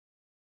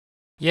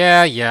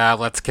Yeah,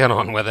 let's get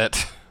on with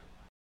it.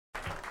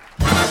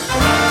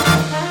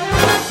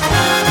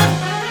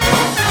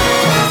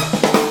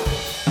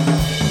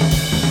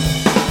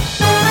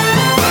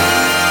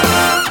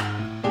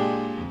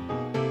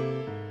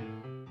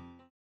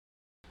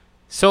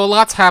 So a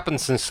lot's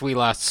happened since we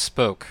last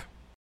spoke.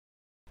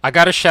 I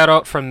got a shout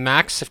out from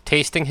Max of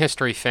Tasting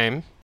History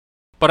fame,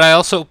 but I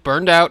also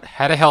burned out,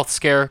 had a health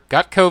scare,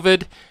 got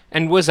COVID,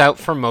 and was out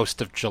for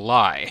most of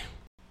July.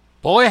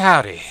 Boy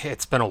howdy,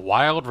 it's been a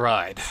wild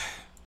ride.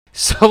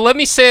 So let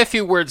me say a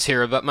few words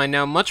here about my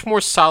now much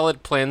more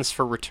solid plans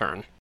for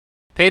return.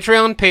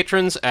 Patreon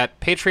patrons at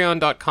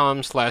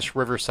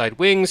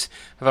patreon.com/riversidewings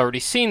have already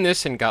seen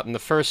this and gotten the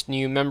first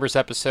new members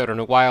episode in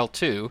a while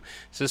too,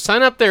 so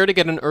sign up there to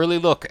get an early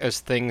look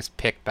as things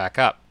pick back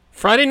up.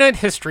 Friday Night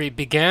History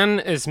began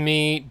as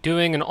me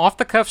doing an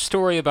off-the-cuff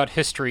story about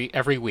history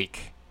every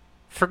week.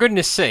 For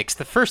goodness sakes,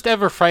 the first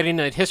ever Friday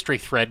Night History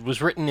thread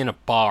was written in a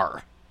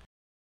bar.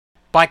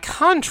 By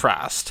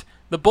contrast,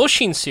 the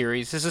Bolshine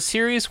series is a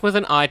series with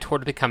an eye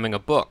toward becoming a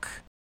book.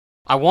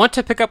 I want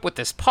to pick up with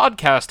this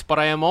podcast, but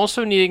I am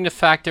also needing to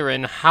factor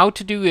in how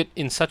to do it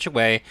in such a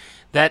way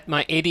that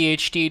my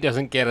ADHD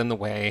doesn't get in the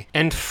way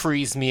and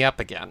freeze me up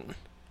again.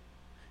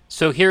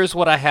 So here's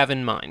what I have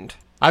in mind.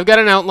 I've got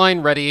an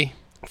outline ready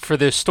for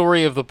the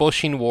story of the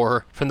Bolshine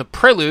War from the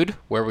prelude,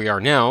 where we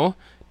are now,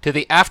 to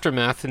the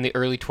aftermath in the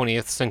early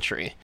 20th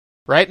century.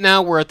 Right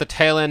now we're at the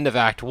tail end of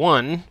Act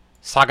 1,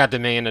 Saga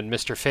Domain and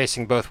Mr.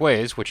 Facing Both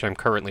Ways, which I'm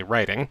currently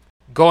writing.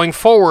 Going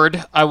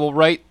forward, I will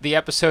write the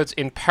episodes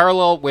in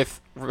parallel with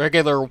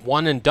regular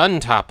one-and-done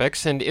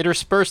topics and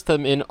intersperse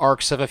them in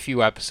arcs of a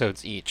few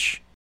episodes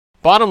each.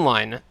 Bottom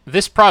line,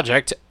 this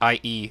project,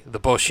 i.e. the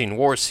Bolshine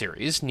War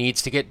series,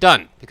 needs to get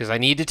done, because I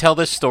need to tell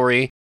this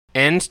story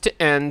end to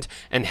end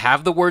and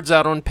have the words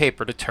out on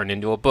paper to turn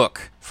into a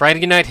book.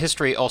 Friday Night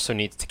History also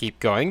needs to keep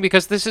going,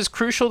 because this is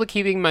crucial to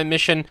keeping my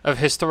mission of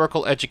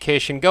historical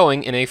education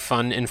going in a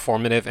fun,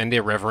 informative, and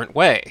irreverent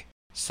way.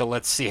 So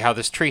let's see how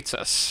this treats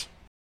us.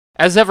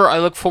 As ever, I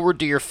look forward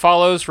to your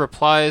follows,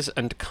 replies,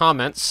 and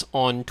comments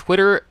on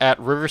Twitter at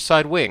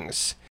Riverside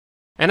Wings.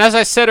 And as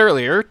I said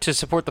earlier, to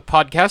support the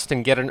podcast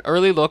and get an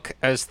early look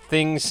as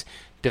things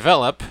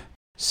develop,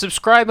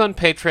 subscribe on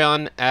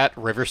Patreon at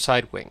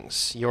Riverside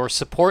Wings. Your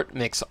support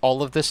makes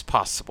all of this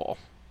possible.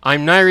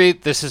 I'm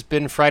Nairi, this has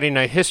been Friday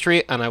Night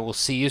History, and I will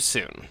see you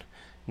soon.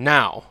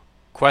 Now,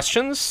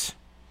 questions?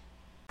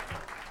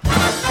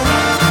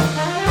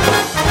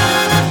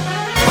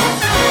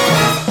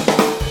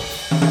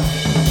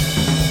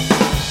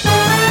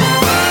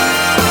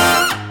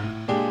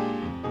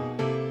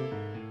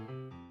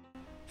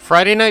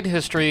 Friday Night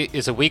History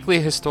is a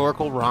weekly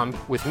historical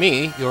romp with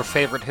me, your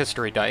favorite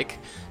history dyke,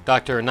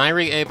 Dr.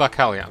 Nairi A.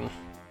 Bakalian.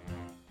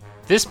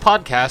 This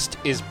podcast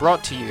is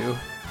brought to you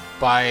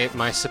by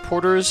my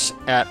supporters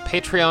at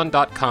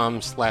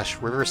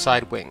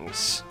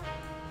patreon.com/riversidewings.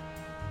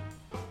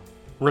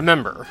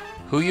 Remember,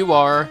 who you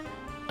are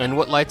and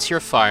what lights your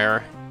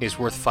fire is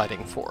worth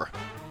fighting for.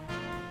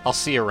 I'll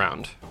see you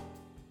around.